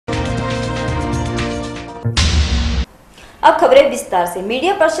अब खबरें विस्तार से।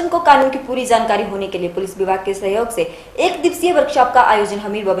 मीडिया पर्सन को कानून की पूरी जानकारी होने के लिए पुलिस विभाग के सहयोग से एक दिवसीय वर्कशॉप का आयोजन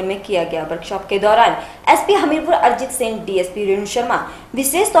हमीर भवन में किया गया। वर्कशॉप के दौरान एसपी हमीरपुर अरिजीत सिंह, डीएसपी रेणु शर्मा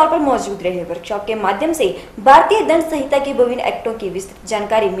विशेष तौर पर मौजूद रहे। वर्कशॉप के माध्यम से भारतीय दंड संहिता के विभिन्न एक्टों की विस्तृत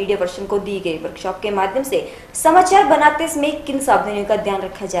जानकारी मीडिया पर्सन को दी गई। वर्कशॉप के माध्यम से समाचार बनाते समय किन सावधानियों का ध्यान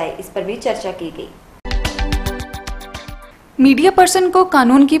रखा जाए, इस पर भी चर्चा की गई। मीडिया पर्सन को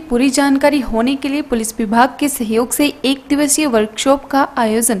कानून की पूरी जानकारी होने के लिए पुलिस विभाग के सहयोग से एक दिवसीय वर्कशॉप का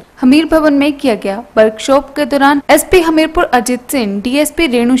आयोजन हमीर भवन में किया गया। वर्कशॉप के दौरान एसपी हमीरपुर अरिजीत सिंह, डीएसपी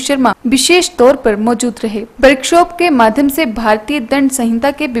रेणु शर्मा विशेष तौर पर मौजूद रहे। वर्कशॉप के माध्यम से भारतीय दंड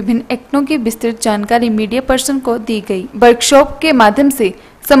संहिता के विभिन्न एक्टों की विस्तृत जानकारी मीडिया पर्सन को दी गई। वर्कशॉप के माध्यम से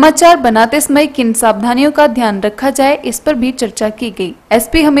समाचार बनाते समय किन सावधानियों का ध्यान रखा जाए, इस पर भी चर्चा की गई।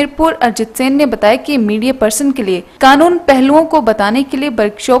 एसपी हमीरपुर अरिजीत सिंह ने बताया कि मीडिया पर्सन के लिए कानून पहलुओं को बताने के लिए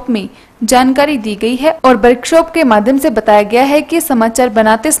वर्कशॉप में जानकारी दी गई है और वर्कशॉप के माध्यम से बताया गया है कि समाचार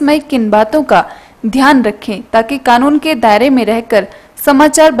बनाते समय किन बातों का ध्यान रखें ताकि कानून के दायरे में रहकर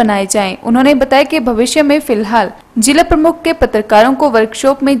समाचार बनाए जाएं। उन्होंने बताया कि भविष्य में फिलहाल जिला प्रमुख के पत्रकारों को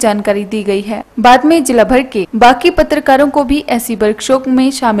वर्कशॉप में जानकारी दी गई है। बाद में जिला भर के बाकी पत्रकारों को भी ऐसी वर्कशॉप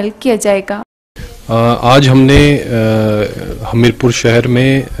में शामिल किया जाएगा। आज हमने हमीरपुर शहर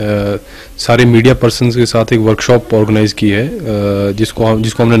में सारे मीडिया पर्सन्स के साथ एक वर्कशॉप ऑर्गेनाइज की है,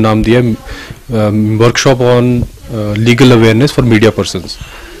 जिसको हमने नाम दिया workshop on legal awareness for media persons.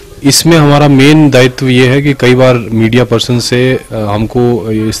 इसमें हमारा मेन दायित्व ये है कि कई बार मीडिया पर्सन से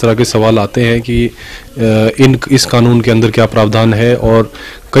हमको इस तरह के सवाल आते हैं कि इस कानून के अंदर क्या प्रावधान है, और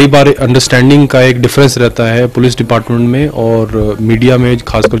कई बार अंडरस्टैंडिंग का एक डिफरेंस रहता है पुलिस डिपार्टमेंट में और मीडिया में,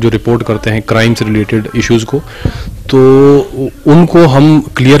 खासकर जो रिपोर्ट करते हैं क्राइम से रिलेटेड इश्यूज़ को, तो उनको हम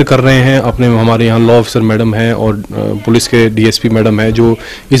क्लियर कर रहे हैं। हमारे यहाँ लॉ ऑफिसर मैडम हैं और पुलिस के डीएसपी मैडम है जो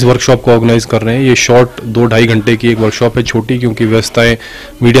इस वर्कशॉप को ऑर्गेनाइज कर रहे हैं। ये शॉर्ट 2-2.5 घंटे की एक वर्कशॉप है, छोटी, क्योंकि व्यवस्थाएं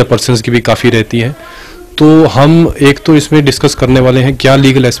मीडिया पर्सन्स की भी काफ़ी रहती हैं। तो हम एक तो इसमें डिस्कस करने वाले हैं क्या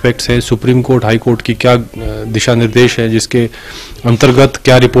लीगल एस्पेक्ट्स है, सुप्रीम कोर्ट, हाई कोर्ट की क्या दिशा निर्देश है जिसके अंतर्गत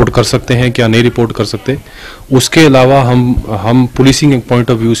क्या रिपोर्ट कर सकते हैं, क्या नहीं रिपोर्ट कर सकते। उसके अलावा हम पुलिसिंग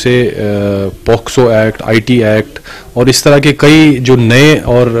पॉइंट ऑफ व्यू से पॉक्सो एक्ट, आईटी एक्ट और इस तरह के कई जो नए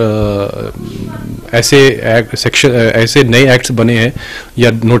और ऐसे नए एक्ट्स बने हैं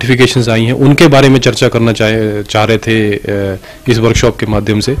या नोटिफिकेशंस आई हैं, उनके बारे में चर्चा करना चाह रहे थे इस वर्कशॉप के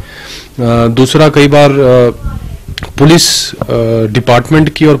माध्यम से। दूसरा, कई बार पुलिस डिपार्टमेंट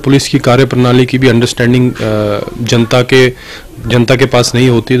की और पुलिस की कार्यप्रणाली की भी अंडरस्टैंडिंग जनता के पास नहीं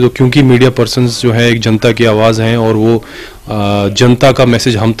होती, तो क्योंकि मीडिया पर्सन्स जो है एक जनता की आवाज़ हैं और वो जनता का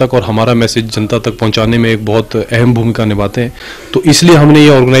मैसेज हम तक और हमारा मैसेज जनता तक पहुंचाने में एक बहुत अहम भूमिका निभाते हैं, तो इसलिए हमने ये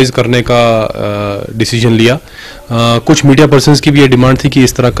ऑर्गेनाइज करने का डिसीजन लिया। कुछ मीडिया पर्सन्स की भी ये डिमांड थी कि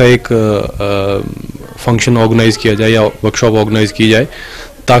इस तरह का एक फंक्शन ऑर्गेनाइज किया जाए या वर्कशॉप ऑर्गेनाइज की जाए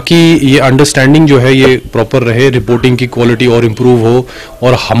ताकि ये अंडरस्टैंडिंग जो है ये प्रॉपर रहे, रिपोर्टिंग की क्वालिटी और इम्प्रूव हो,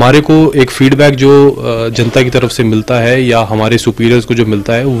 और हमारे को एक फीडबैक जो जनता की तरफ से मिलता है या हमारे सुपीरियर्स को जो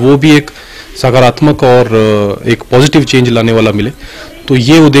मिलता है वो भी एक सकारात्मक और एक पॉजिटिव चेंज लाने वाला मिले। तो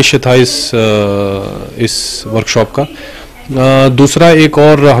ये उद्देश्य था इस वर्कशॉप का। दूसरा, एक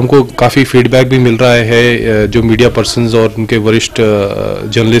और हमको काफ़ी फीडबैक भी मिल रहा है जो मीडिया पर्सन्स और उनके वरिष्ठ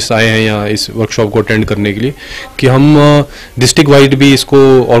जर्नलिस्ट आए हैं यहाँ इस वर्कशॉप को अटेंड करने के लिए, कि हम डिस्ट्रिक्ट वाइड भी इसको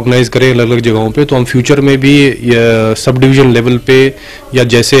ऑर्गेनाइज करें अलग अलग जगहों पे, तो हम फ्यूचर में भी सब डिवीज़न लेवल पे या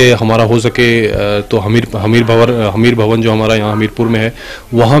जैसे हमारा हो सके तो हमीर भवन जो हमारा यहाँ हमीरपुर में है,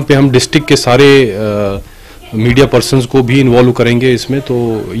 वहाँ पे हम डिस्ट्रिक्ट के सारे मीडिया पर्सन्स को भी इन्वॉल्व करेंगे इसमें।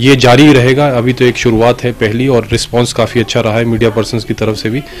 तो ये जारी रहेगा, अभी तो एक शुरुआत है पहली, और रिस्पांस काफ़ी अच्छा रहा है मीडिया पर्सन्स की तरफ से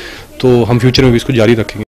भी, तो हम फ्यूचर में भी इसको जारी रखेंगे।